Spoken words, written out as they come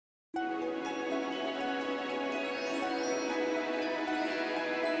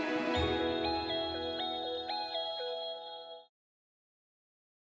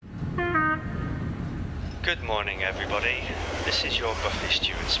Good morning everybody, this is your Buffy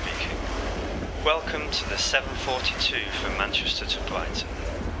Steward speaking. Welcome to the 7:42 from Manchester to Brighton.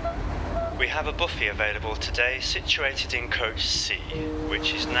 We have a buffet available today situated in coach C,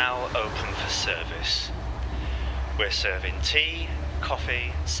 which is now open for service. We're serving tea,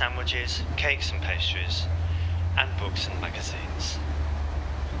 coffee, sandwiches, cakes and pastries, and books and magazines.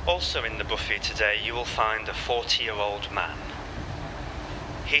 Also in the buffet today you will find a 40-year-old man.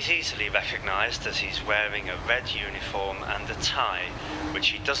 He's easily recognised as he's wearing a red uniform and a tie which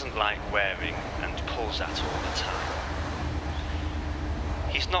he doesn't like wearing and pulls at all the time.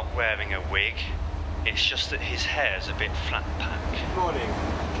 He's not wearing a wig, it's just that his hair's a bit flat pack. Morning,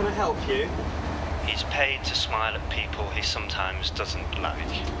 can I help you? He's paid to smile at people he sometimes doesn't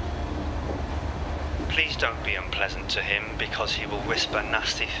like. Please don't be unpleasant to him because he will whisper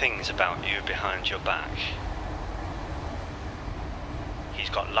nasty things about you behind your back. He's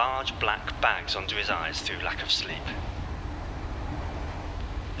got large black bags under his eyes through lack of sleep.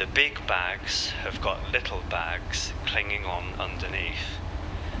 The big bags have got little bags clinging on underneath,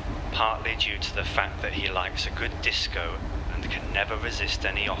 partly due to the fact that he likes a good disco and can never resist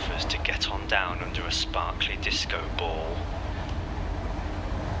any offers to get on down under a sparkly disco ball.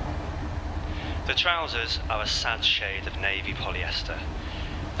 The trousers are a sad shade of navy polyester,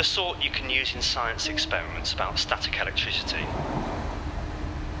 the sort you can use in science experiments about static electricity.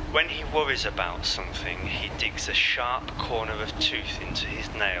 When he worries about something, he digs a sharp corner of tooth into his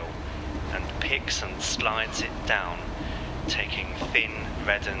nail and picks and slides it down, taking thin,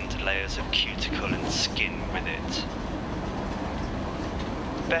 reddened layers of cuticle and skin with it.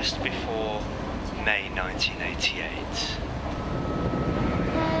 Best before May 1988.